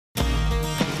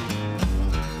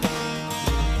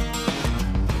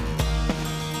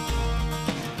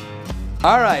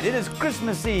All right, it is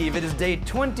Christmas Eve. It is day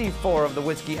 24 of the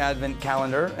Whiskey Advent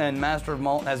Calendar, and Master of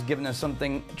Malt has given us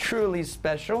something truly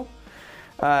special.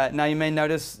 Now, you may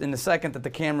notice in a second that the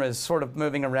camera is sort of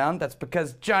moving around. That's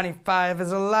because Johnny Five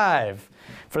is alive.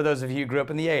 For those of you who grew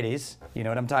up in the 80s, you know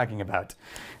what I'm talking about.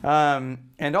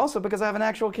 And also because I have an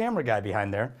actual camera guy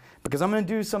behind there, because I'm going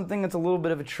to do something that's a little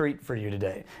bit of a treat for you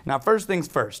today. Now, first things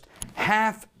first,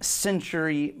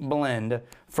 half-century blend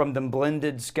from the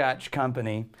Blended Scotch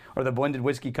Company, or the Blended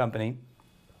Whiskey Company.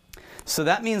 So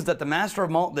that means that the Master of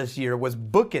Malt this year was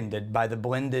bookended by the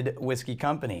Blended Whiskey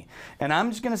Company. And I'm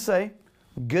just going to say,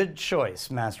 good choice,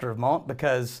 Master of Malt,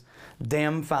 because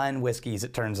damn fine whiskeys,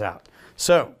 it turns out.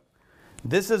 So,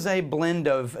 this is a blend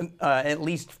of at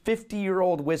least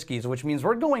 50-year-old whiskeys, which means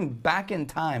we're going back in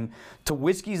time to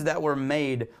whiskeys that were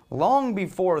made long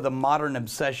before the modern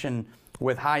obsession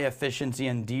with high efficiency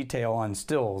and detail on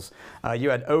stills.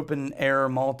 You had open-air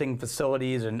malting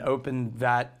facilities and open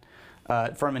vat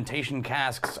fermentation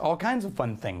casks, all kinds of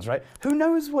fun things, right? Who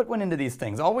knows what went into these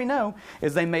things? All we know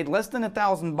is they made less than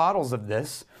 1,000 bottles of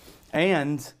this,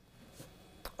 and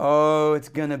oh, it's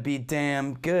gonna be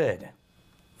damn good.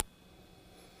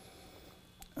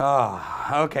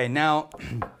 Okay, now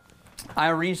I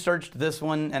researched this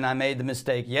one and I made the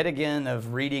mistake yet again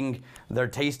of reading their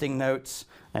tasting notes,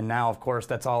 and now of course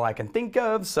that's all I can think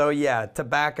of. So yeah,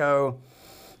 tobacco,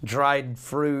 dried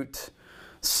fruit,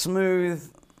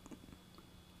 smooth,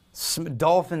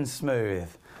 dolphin smooth,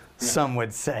 some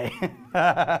would say.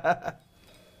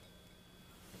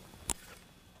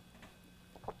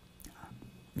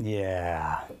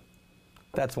 Yeah,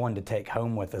 that's one to take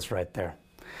home with us right there.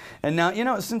 And now, you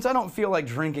know, since I don't feel like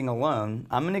drinking alone,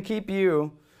 I'm going to keep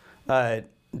you,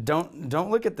 don't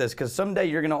look at this, because someday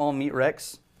you're going to all meet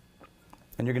Rex,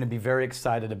 and you're going to be very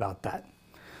excited about that.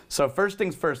 So first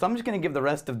things first, I'm just going to give the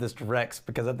rest of this to Rex,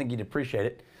 because I think he'd appreciate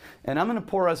it. And I'm going to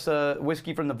pour us a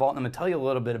whiskey from the vault, and I'm going to tell you a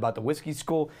little bit about the whiskey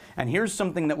school. And here's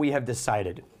something that we have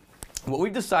decided. What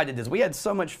we've decided is we had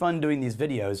so much fun doing these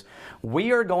videos,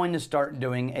 we are going to start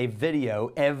doing a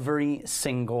video every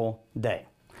single day.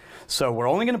 So we're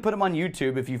only going to put them on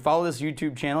YouTube. If you follow this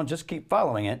YouTube channel, just keep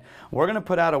following it. We're going to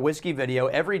put out a whiskey video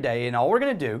every day, and all we're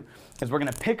going to do is we're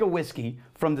going to pick a whiskey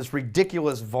from this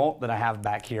ridiculous vault that I have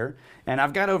back here, and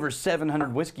I've got over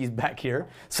 700 whiskeys back here.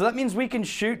 So that means we can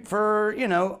shoot for, you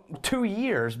know, 2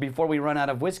 years before we run out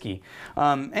of whiskey.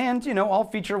 And, you know, I'll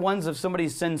feature ones if somebody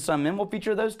sends some in, we'll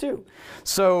feature those too.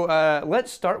 So let's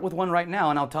start with one right now,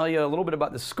 and I'll tell you a little bit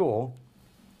about the school.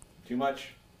 Too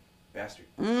much, bastard.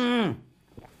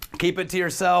 Keep it to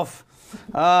yourself.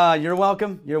 You're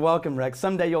welcome. You're welcome, Rex.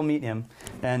 Someday you'll meet him,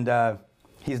 and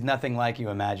he's nothing like you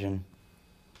imagine.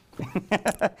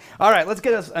 All right, let's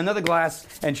get us another glass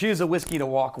and choose a whiskey to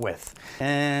walk with.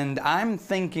 And I'm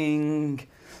thinking,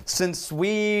 since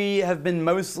we have been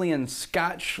mostly in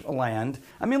Scotch land,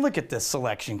 I mean, look at this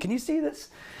selection. Can you see this?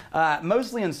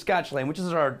 Mostly in Scotch land, which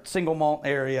is our single malt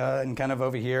area, and kind of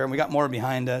over here, and we got more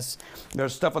behind us.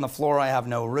 There's stuff on the floor I have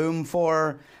no room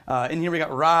for. In here we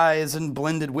got ryes and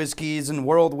blended whiskeys and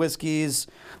world whiskeys,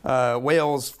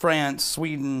 Wales, France,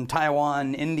 Sweden,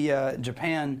 Taiwan, India,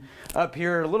 Japan. Up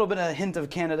here, a little bit of hint of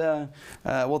Canada.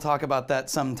 We'll talk about that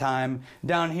sometime.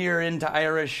 Down here into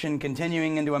Irish and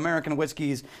continuing into American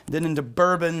whiskeys, then into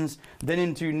bourbons, then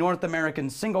into North American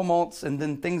single malts, and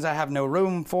then things I have no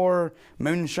room for,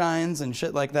 moonshines and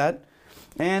shit like that.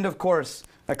 And of course,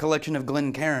 a collection of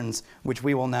Glencairns, which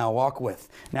we will now walk with.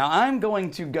 Now, I'm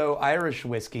going to go Irish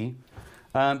whiskey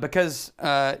because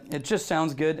it just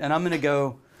sounds good, and I'm going to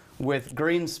go with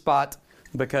Green Spot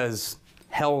because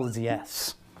hell's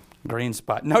yes, Green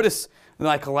Spot. Notice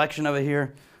my collection over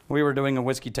here. We were doing a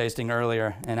whiskey tasting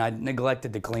earlier, and I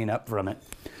neglected to clean up from it.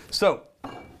 So,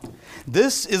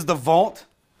 this is the vault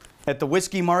at the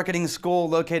Whiskey Marketing School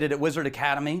located at Wizard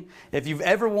Academy. If you've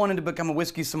ever wanted to become a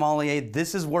whiskey sommelier,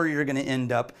 this is where you're going to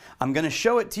end up. I'm going to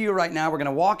show it to you right now. We're going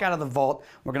to walk out of the vault.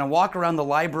 We're going to walk around the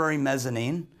library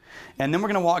mezzanine, and then we're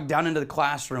going to walk down into the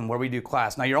classroom where we do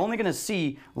class. Now, you're only going to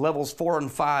see levels 3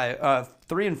 and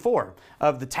 4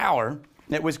 of the tower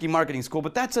at Whiskey Marketing School,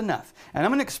 but that's enough. And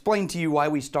I'm going to explain to you why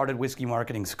we started Whiskey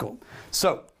Marketing School.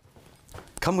 So,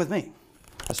 come with me.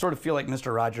 I sort of feel like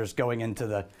Mr. Rogers going into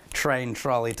the train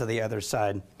trolley to the other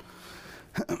side.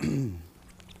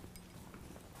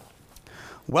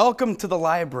 Welcome to the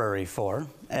library 4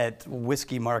 at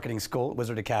Whiskey Marketing School at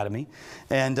Wizard Academy.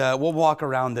 And we'll walk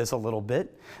around this a little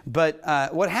bit. But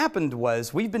what happened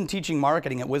was we've been teaching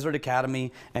marketing at Wizard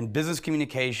Academy and business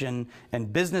communication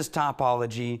and business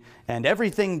topology and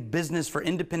everything business for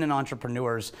independent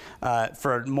entrepreneurs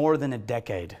for more than a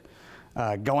decade.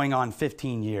 going on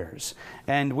 15 years.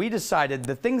 And we decided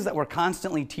the things that we're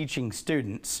constantly teaching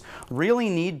students really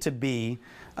need to be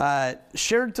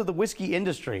shared to the whiskey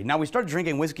industry. Now, we started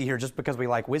drinking whiskey here just because we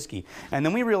like whiskey. And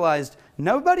then we realized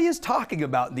nobody is talking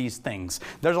about these things.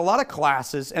 There's a lot of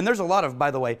classes, and there's a lot of, by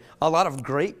the way, a lot of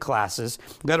great classes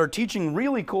that are teaching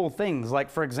really cool things. Like,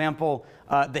 for example,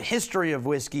 the history of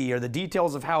whiskey or the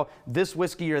details of how this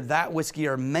whiskey or that whiskey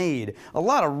are made. A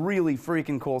lot of really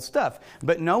freaking cool stuff.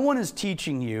 But no one is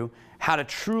teaching you how to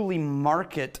truly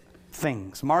market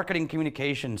things, marketing,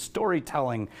 communication,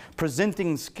 storytelling,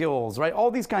 presenting skills, right?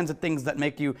 All these kinds of things that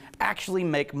make you actually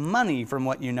make money from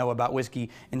what you know about whiskey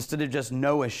instead of just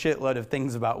know a shitload of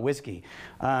things about whiskey.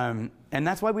 And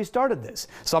that's why we started this.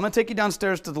 So I'm going to take you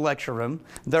downstairs to the lecture room.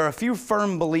 There are a few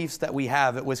firm beliefs that we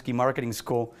have at Whiskey Marketing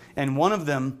School, and one of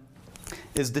them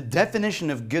is the definition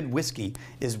of good whiskey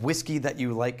is whiskey that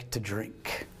you like to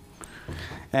drink.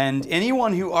 And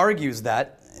anyone who argues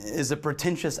that is a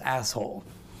pretentious asshole.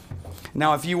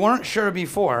 Now, if you weren't sure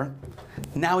before,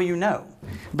 now you know.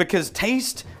 Because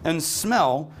taste and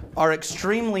smell are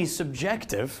extremely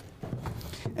subjective.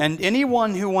 And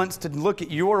anyone who wants to look at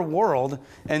your world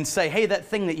and say, hey, that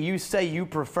thing that you say you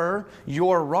prefer,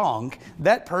 you're wrong,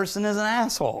 that person is an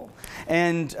asshole.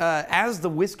 And as the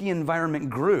whiskey environment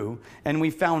grew and we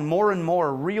found more and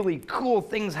more really cool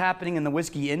things happening in the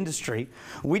whiskey industry,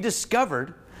 we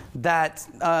discovered that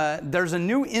there's a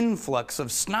new influx of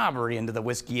snobbery into the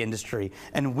whiskey industry,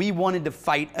 and we wanted to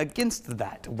fight against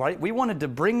that, right? We wanted to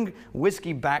bring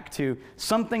whiskey back to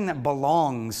something that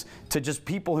belongs to just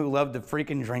people who love to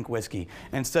freaking drink whiskey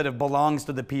instead of belongs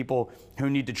to the people who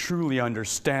need to truly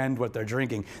understand what they're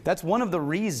drinking. That's one of the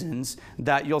reasons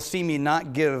that you'll see me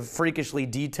not give freakishly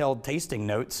detailed tasting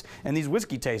notes in these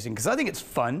whiskey tastings, because I think it's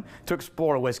fun to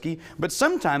explore whiskey, but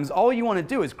sometimes all you want to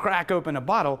do is crack open a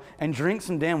bottle and drink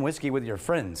some damn whiskey with your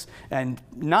friends and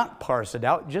not parse it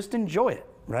out, just enjoy it,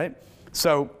 right?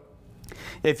 So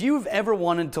if you've ever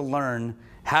wanted to learn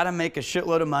how to make a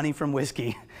shitload of money from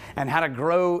whiskey and how to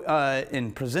grow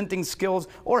in presenting skills,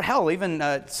 or hell, even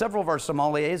several of our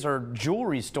sommeliers are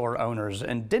jewelry store owners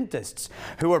and dentists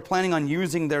who are planning on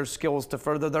using their skills to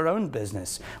further their own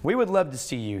business, we would love to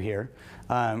see you here.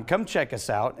 Come check us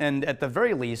out, and at the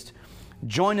very least,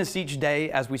 join us each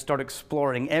day as we start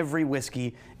exploring every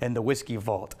whiskey in the Whiskey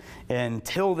Vault.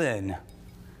 Until then,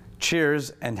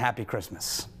 cheers and happy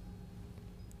Christmas.